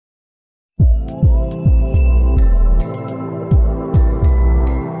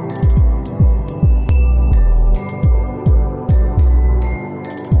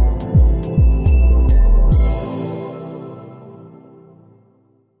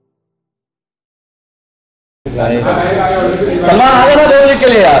सलमान आ जाना 2 मिनट के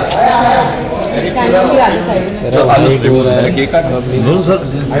लिए यार।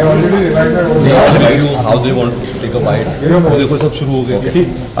 How do you want to take a bite? देखो सब शुरू हो गया।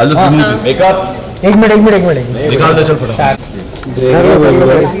 I'll just remove this. Makeup. एक मिनट निकाल दे चल फटाफट।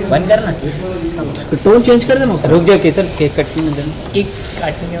 बंद करना। टोन चेंज कर देना। रुक जा केसर केक कटने में देना। केक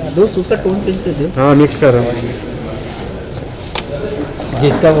काटने के बाद दोस्त उसका टोन चेंज कर दे। हाँ मिक्स कर रहा हूँ।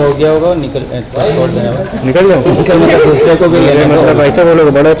 जिसका हो गया होगा निकल छोड़ देना। निकल जाओ। निकल मतलब दूसरे को भी लेना। मतलब ऐसा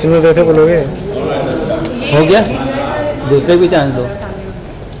बोलोगे बड़ा चिन्ह जैसे बोलोगे। हो गया दूसरे भी चांस दो।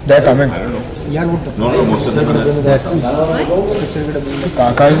 That comment. No, most of them are there.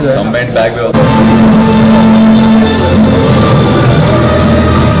 Kaka is there. Some went back with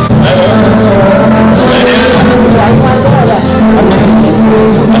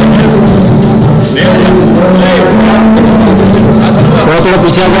थोड़ा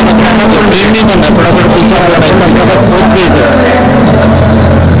पीछे आ गया ट्रेन नहीं बनना थोड़ा पीछे वाला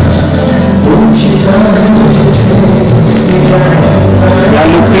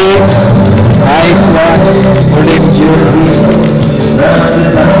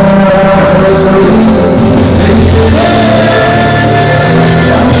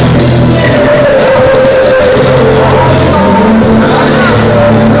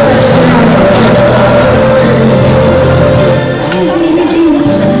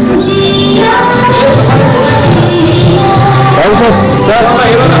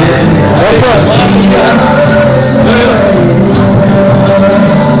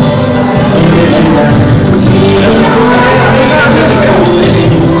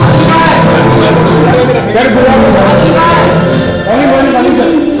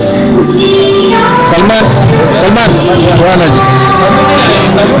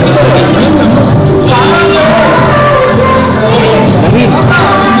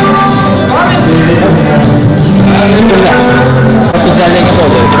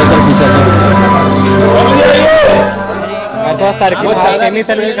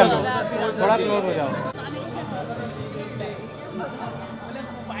सर्विस कर लो थोड़ा क्लोज हो जाओ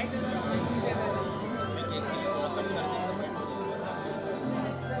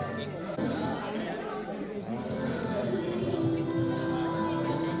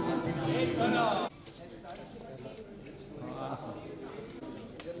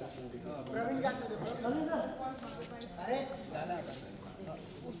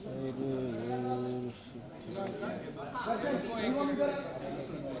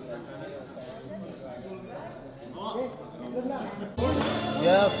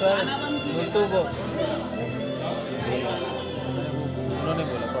या फिर मिट्टू को उन्होंने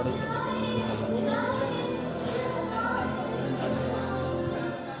बोला पढ़ो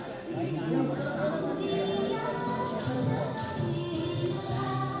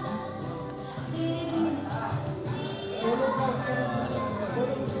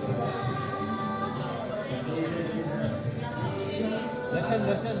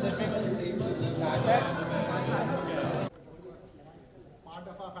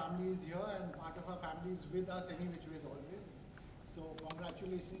Is here and part of our family is with us any which ways always. So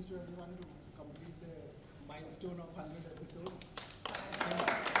congratulations to everyone to complete the milestone of 100 episodes.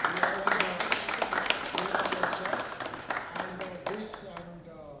 And wish and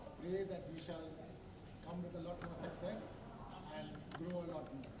pray that we shall come with a lot more success and grow a lot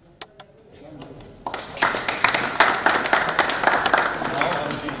more. Thank you.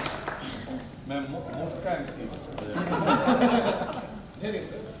 most MC.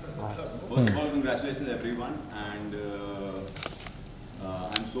 First of all, congratulations everyone, and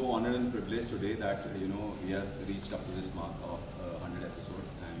I'm so honored and privileged today that we have reached up to this mark of 100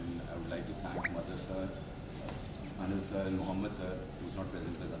 episodes, and I would like to thank Mother sir, Anil sir, and Mohammed sir, who's not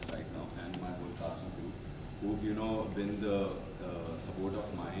present with us right now, and my whole cast and crew, who've been the support of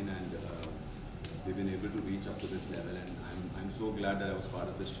mine, and we've been able to reach up to this level, and I'm so glad that I was part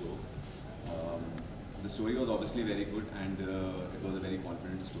of this show. The story was obviously very good, and it was a very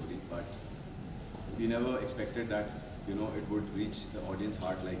confident story, but we never expected that it would reach the audience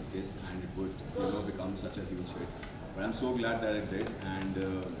heart like this, and it would become such a huge hit. But I'm so glad that it did, and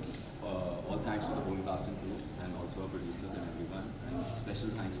all thanks to the whole cast and crew, and also our producers and everyone, and special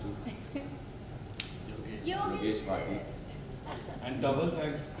thanks to Yogesh Bharti. And double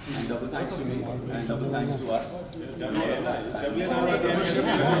thanks to me, and double thanks to us.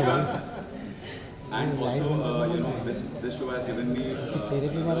 And also, this show has given me a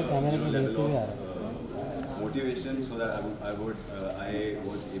level of motivation, so that I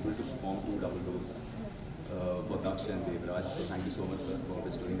was able to perform 2 double roles for Daksh and Devraj. So thank you so much, sir, for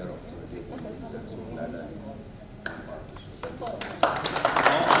bestowing that opportunity. I'm so glad that I'm part of this show.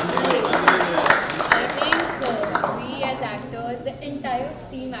 I think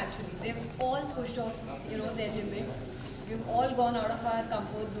actually. They've all pushed off, their limits. We've all gone out of our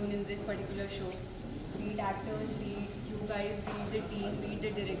comfort zone in this particular show. Be it actors, be it you guys, be it the team, be it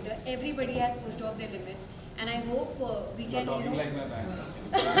the director. Everybody has pushed off their limits, and I hope we can, like my band.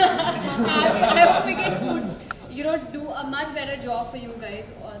 I hope we can do a much better job for you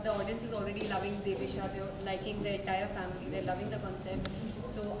guys. The audience is already loving Devisha. They're liking the entire family. They're loving the concept.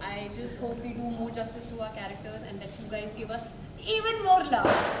 So I just hope we do more justice to our characters and that you guys give us even more love.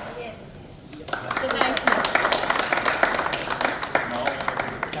 Yes. So thank you. Now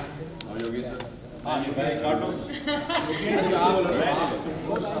Yogi sir.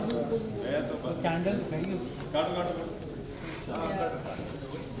 Candle नहीं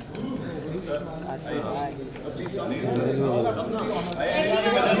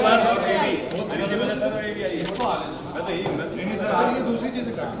sir ये दूसरी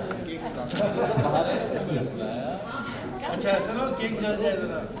चीजें काट cake अच्छा ऐसा ना cake जल जाए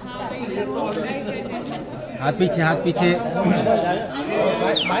जरा ये तो हाथ पीछे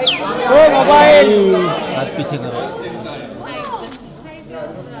ओ मोबाइल हाथ पीछे करो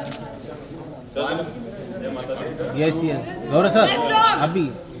यस गौरव सर अभी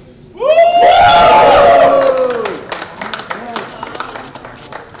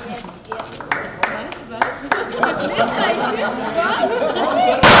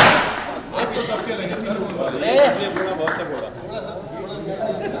तो सबके लगे पूरा बहुत सा बोला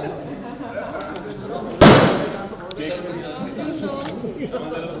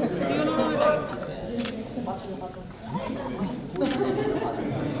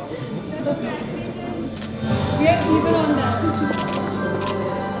We are even on that.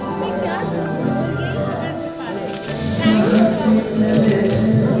 मैं क्या करूँ?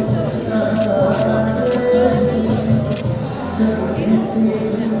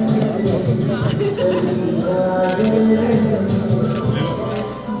 यही पकड़ नहीं पा रहे।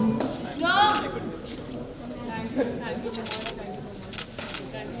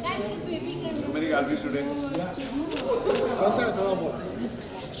 मेरी गैलरी टुडे चलता है थोड़ा बहुत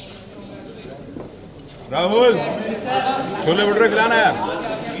राहुल छोले भटूरे खिलाना है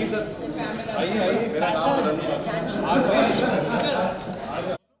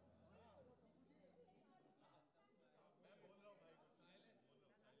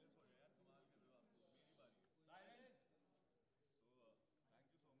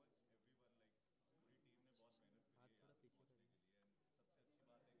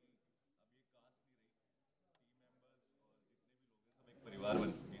परिवार बन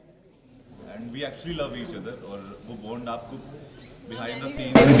चुके हैं and we actually love each other और वो बॉन्ड आपको बिहाइंड द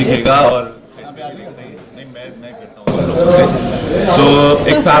सीन्स भी दिखेगा और सेट पे भी दिखता है नहीं मैं करता हूँ लोगों से सो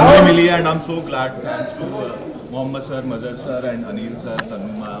एक फैमिली मिली है and I am so glad thanks to Mohammad sir मजर sir and Anil sir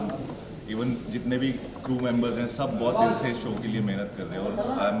Tannu ma'am even जितने भी क्रू मेंबर्स हैं सब बहुत दिल से इस शो के लिए मेहनत कर रहे हैं और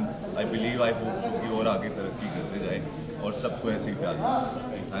I believe I hope show की और आगे तरक्की करते जाए और सबको ऐसे ही प्यार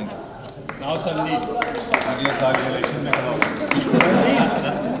थैंक यू नाउ संदीप अगले साल के इलेक्शन में खड़ा हूँ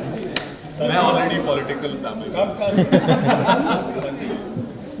मैं ऑलरेडी पॉलिटिकल फैमिली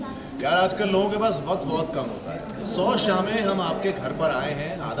यार आजकल लोगों के पास वक्त बहुत कम होता है 100 शामें हम आपके घर पर आए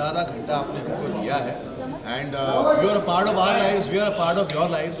हैं आधा घंटा आपने हमको दिया है and you are a part of our lives we are a part of your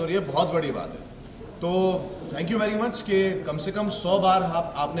lives और ये बहुत बड़ी बात है तो थैंक यू वेरी मच कि कम से कम 100 बार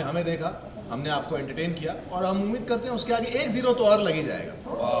आपने हमें देखा हमने आपको एंटरटेन किया और हम उम्मीद करते हैं उसके आगे 1-0 तो और लग ही जाएगा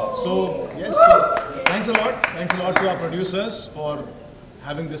so yes thanks a lot to our producers for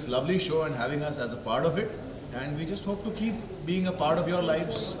having this lovely show and having us as a part of it and we just hope to keep being a part of your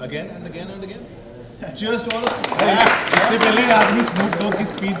lives again and again and again. Cheers to all of you. इससे पहले आदमी Snoop Dogg की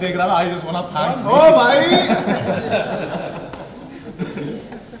speech देख रहा था I just want to thank ओ भाई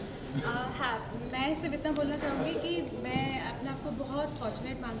हाँ मैं सिर्फ इतना बोलना चाहूँगी कि मैं अपने आप को बहुत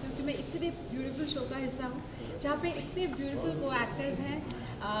फॉर्चुनेट मानती हूँ कि मैं इतने ब्यूटीफुल शो का हिस्सा हूँ जहाँ पे इतने ब्यूटीफुल को एक्टर्स हैं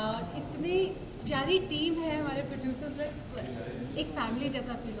इतनी प्यारी टीम है हमारे प्रोड्यूसर्स में एक फैमिली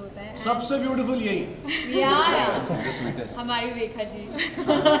जैसा फील होता है सबसे ब्यूटीफुल यही यार हमारी Rekha ji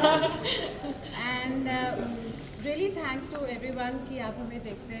and really thanks to everyone कि आप हमें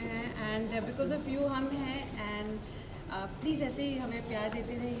देखते हैं एंड बिकॉज ऑफ यू हम हैं एंड प्लीज़ ऐसे ही हमें प्यार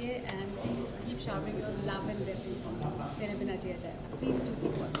देते रहिए and please keep showering your love and blessing तेरे बिना जिया जाएगा please do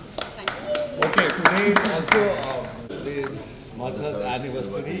keep watching thank you Okay, today is also today's mother's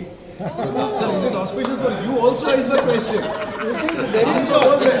anniversary. So, sir, is it auspicious for you also? Is the question? I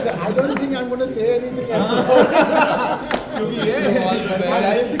don't think I'm going to say anything else. I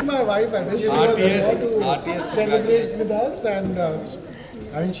think my wife, I wish she was here to celebrate with us, and I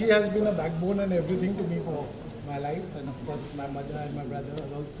mean, she has been a backbone and everything to me for my life, and of course, my mother and my brother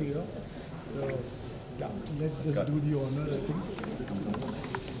are also here. So, yeah, let's just do the honor, I think.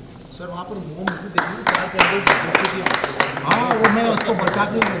 Sir वहाँ पर वो movie देखनी 4 candles. हाँ वो मैं उसको बचा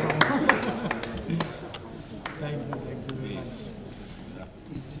के ले रहा हूँ। Thank you very much.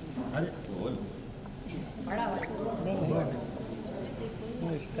 अरे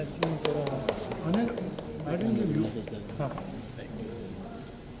I didn't give you.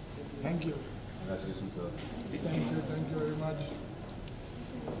 Thank you. Congratulations, sir. Thank you very much.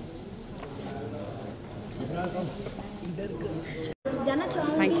 जानना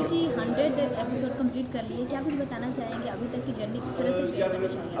चाहूँगी कि 100 एपिसोड कंप्लीट कर लिए, क्या कुछ बताना चाहेंगे अभी तक की जर्नी किस तरह से शेयर करना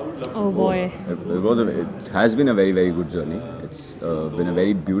चाहेंगे? Oh boy. It has been a very very good journey. It's been a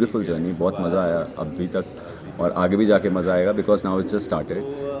very beautiful journey. बहुत मज़ा आया अभी तक और आगे भी जाके मज़ा आएगा because now it's just started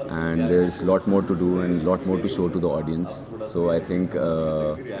and there's lot more to do and lot more to show to the audience. So I think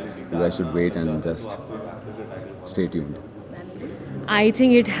you guys should wait and just stay tuned. I think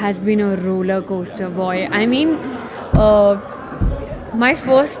it has been a roller coaster, boy. I mean, my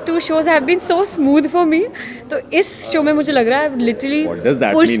first 2 shows have been so smooth for me. तो इस show में मुझे लग रहा है I've literally What does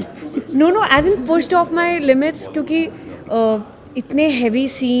that pushed, mean? No, as in pushed off my limits क्योंकि इतने heavy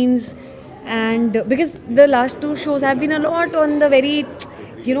scenes and because the last 2 shows have been a lot on the very,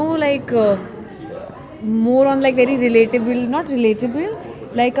 you know, like more on like very relatable, not relatable,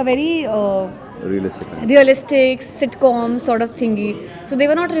 like a very realistic sitcom sort of thingy. So they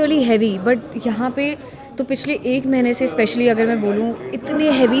were not really heavy, but यहाँ पे तो पिछले 1 महीने से specially अगर मैं बोलूँ इतने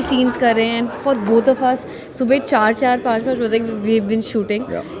हेवी सीन्स कर रहे हैं फॉर बोथ ऑफ अस. सुबह 4-5 बजे we have been shooting.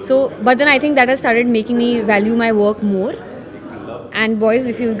 So but then I think that has started making me value my work more. And boys,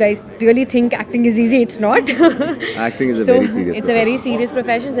 if you guys really think acting is easy, it's not. Acting is a so very serious it's profession. a very serious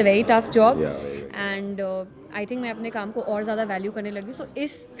profession. It's a very tough job. Yeah. And I think मैं अपने काम को और ज़्यादा value करने लगी. So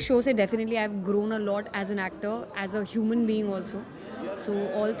इस show से definitely I've grown a lot as an actor, as a human being also. So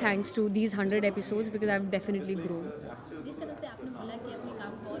all thanks to these 100 episodes because I've definitely grown. जिस तरह से आपने बोला कि अपने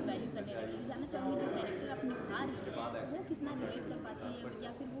काम को और वैल्यू करने लगी, जानना चाहूँगी जो कैरेक्टर आप निभा रही है वो कितना रिलेट कर पाती है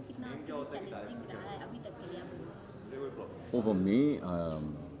या फिर वो कितना चैलेंजिंग रहा है अभी तक के लिए आप? Oh, for me,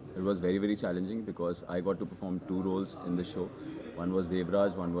 it was very, very challenging because I got to perform 2 roles in the show. One was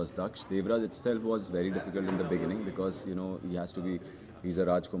Devraj, one was Daksh. Devraj itself was very difficult in the beginning because, you know, he has to be, he's a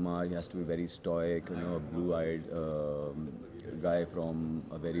Rajkumar, he has to be very stoic, you know, a blue-eyed guy from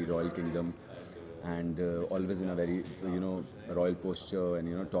a very royal kingdom and always in a very, you know, royal posture and,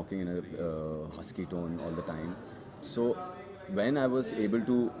 you know, talking in a husky tone all the time. So when I was able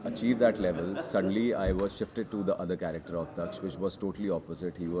to achieve that level, suddenly I was shifted to the other character of Daksh, which was totally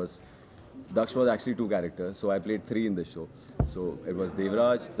opposite. Daksh was actually 2 characters, so I played 3 in the show. So it was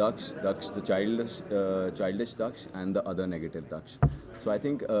Devraj, Daksh the childish Daksh, and the other negative Daksh. So I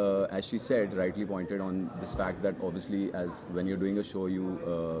think, as she said, rightly pointed on this fact that obviously, as when you're doing a show, you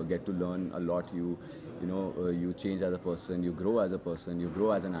get to learn a lot. You change as a person, you grow as a person, you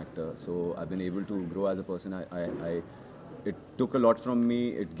grow as an actor. So I've been able to grow as a person. It took a lot from me,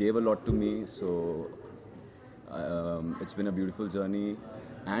 it gave a lot to me, so it's been a beautiful journey,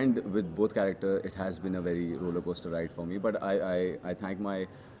 and with both characters it has been a very roller coaster ride for me, but I thank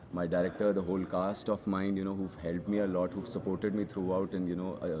my director, the whole cast of mine, you know, who've helped me a lot, who've supported me throughout, and you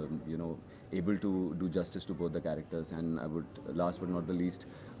know, able to do justice to both the characters. And I would, last but not the least,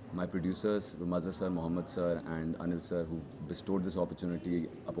 my producers, Mazhar sir, Mohammed sir and Anil sir, who bestowed this opportunity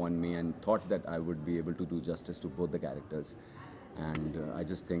upon me and thought that I would be able to do justice to both the characters. And I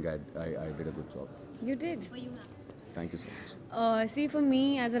just think I did a good job. You did. Thank you so much. See, for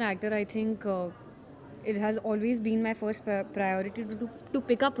me as an actor, I think it has always been my first priority to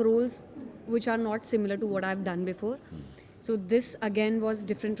pick up roles which are not similar to what I've done before. So this again was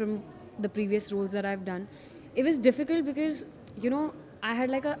different from the previous roles that I've done. It was difficult because, you know, I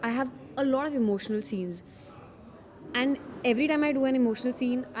have a lot of emotional scenes, and every time I do an emotional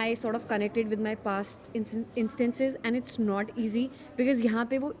scene, I sort of connected with my past instances, and it's not easy because यहाँ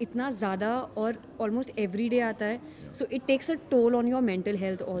पे वो इतना ज़्यादा और almost every day आता है, so it takes a toll on your mental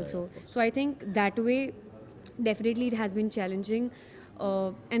health also. So I think that way, definitely it has been challenging,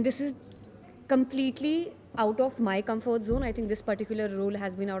 and this is completely out of my comfort zone. I think this particular role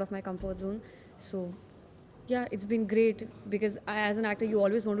has been out of my comfort zone, so. Yeah, it's been great because as an actor, you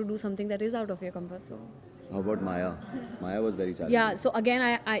always want to do something that is out of your comfort zone. How about Maya? Maya was very challenging. Yeah, so again,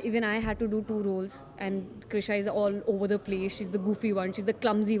 I had to do 2 roles, and Krisha is all over the place. She's the goofy one, she's the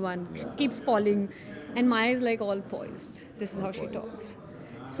clumsy one. She keeps falling, and Maya is like all poised. This is how she talks.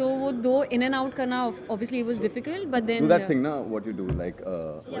 So वो दो in and out करना obviously it was difficult, but then Do that thing now. What you do? Like,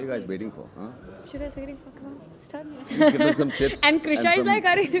 what are you guys waiting for? Huh? should I say it? Come on, start. Please give them some chips. And Krisha is some- like,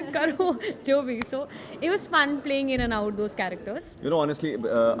 "अरे करो जो भी." So it was fun playing in and out those characters. You know, honestly,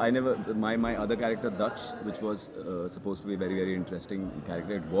 I never. My other character Daksh, which was supposed to be a very very interesting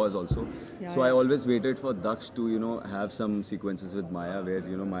character, it was also. Yeah, So I always waited for Daksh to have some sequences with Maya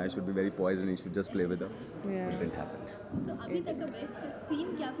where Maya should be very poised and he should just play with her. Yeah. It didn't happen. So अभी तक का best scene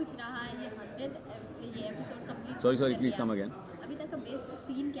क्या कुछ रहा है ये 100 ये episode complete Sorry, please come again. अभी तक का बेस्ट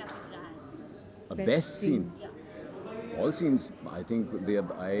सीन क्या कुछ रहा है A Best best scene. Yeah. All scenes, I think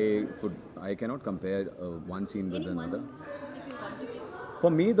I cannot compare one scene with Any one another. if you want to say.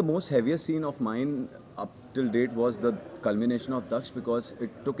 For me, the most heaviest scene of mine up till date was the culmination of Daksh because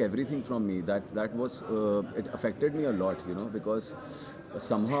it took everything from me. That was it affected me a lot, because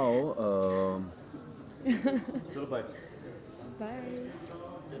somehow. Bye.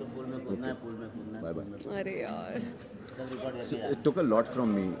 Bye bye. अरे यार. So it took a lot from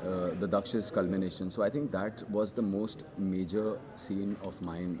me, the Daksh's culmination. So I think that was the most major scene of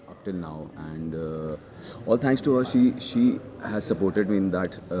mine up till now, and all thanks to her, she has supported me in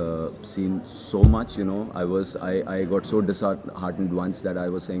that scene so much. I got so disheartened once that I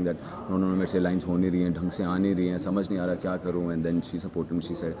was saying that no, मेरे से lines हो नहीं रही हैं, ढंग से आ नहीं रही हैं, समझ नहीं आ रहा क्या करूँ, and then she supported me.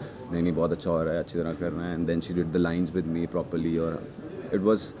 She said नहीं बहुत अच्छा हो रहा है, अच्छी तरह कर रहे हैं, and then she did the lines with me properly, or it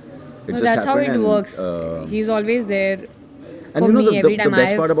was. It just That's how happened it and, works. He's always there. And For me, every the time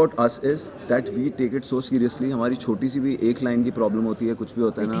best I've- part about us is that we take it so seriously. हमारी छोटी सी भी एक line की problem होती है, कुछ भी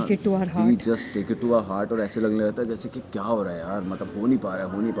होता है ना, take it to our we heart. just take it to our heart और ऐसे लगने लगता है जैसे कि क्या हो रहा है यार, मतलब हो नहीं पा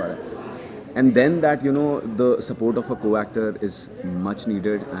रहा है. And then that the support of a co-actor is much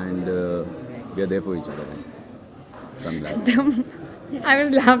needed, and we are there for each other. So I'm glad. I was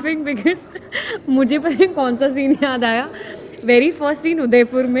laughing because मुझे पता है कौन सा सीन याद आया. Very first scene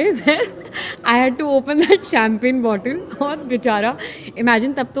उदयपुर में where I had to open that champagne bottle और बेचारा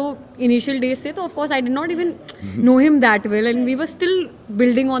imagine तब तो initial days थे तो of course I did not even know him that well and we were still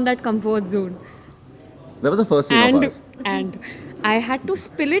building on that comfort zone. That was the first scene of us. And I had to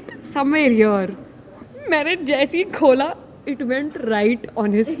spill it somewhere here. मैंने जैसे ही खोला it went right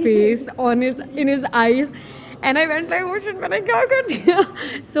on his face, in his eyes. And I went like, oh shit, मैंने क्या कर दिया?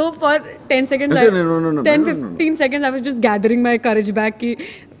 So for 10 seconds, No. 10-15 seconds, I was just gathering my courage back कि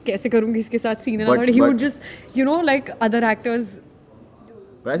कैसे करूँगी इसके साथ scene. And I thought he would just, like other actors.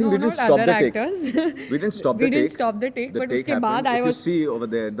 But I think No, we didn't not stop other the take. actors. We didn't stop We the take. didn't stop the take, but take उसके बाद happened. I If was. you see over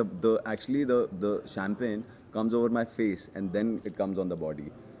there, the champagne comes over my face and then it comes on the body.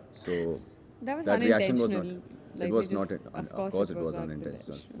 So That was that reaction was not. unintentional. Like, It was we not. just- Of course, it was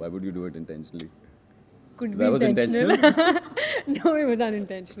unintentional. Why would you do it intentionally? Could That be was intentional. No, it was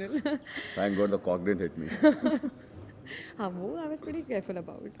unintentional. Thank God the cock didn't hit me. हाँ वो I was pretty careful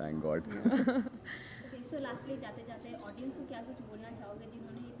about. Thank God. Okay, so lastly जाते जाते audience को क्या कुछ बोलना चाहोगे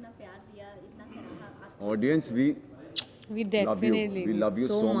जिन्होंने इतना प्यार दिया इतना सराहा आपको? Audience, we We love you. definitely. We love you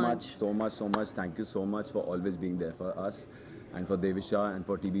so much. Thank you so much for always being there for us, and for Devisha and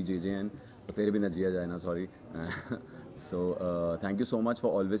for TBJJ and for Tere Bina Jiya Jaye na, sorry. So thank you so much for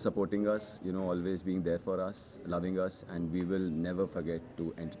always supporting us. Always being there for us, loving us, and we will never forget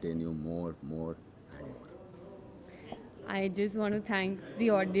to entertain you more and more. I just want to thank the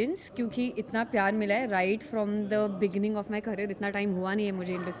audience क्योंकि इतना प्यार मिला है right from the beginning of my career. इतना time हुआ नहीं है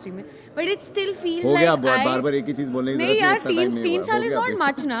मुझे इंडस्ट्री में, but it still feels हो गया, like बार-बार एक ही चीज बोलने की नहीं जरूरत यार इतना time नहीं तीन हुआ, साल हो is गया not अभी।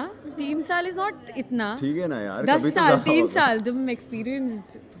 much ना. 3 साल is not इतना. ठीक है ना यार, 10 कभी तो साल ज़्यादा 3 होगा। साल तुम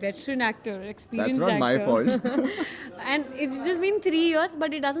experienced veteran actor, experienced That's not my actor. fault. And it's just been 3 years,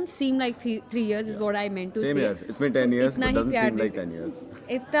 but it doesn't seem like 3 years is what I meant to Same say. here. It's been 10 years, इतना but he doesn't प्यार seem like देती- 10 years.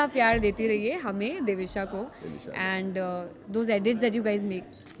 इतना प्यार देती रहिए हमें देविशा को. Devisha. And those edits that you guys make,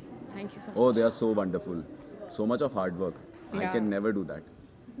 thank you so much. Oh, they are so wonderful. So much of hard work. I Yeah. can never do that.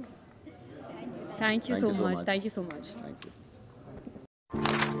 Thank you so so much. much. Thank you so much. Thank you.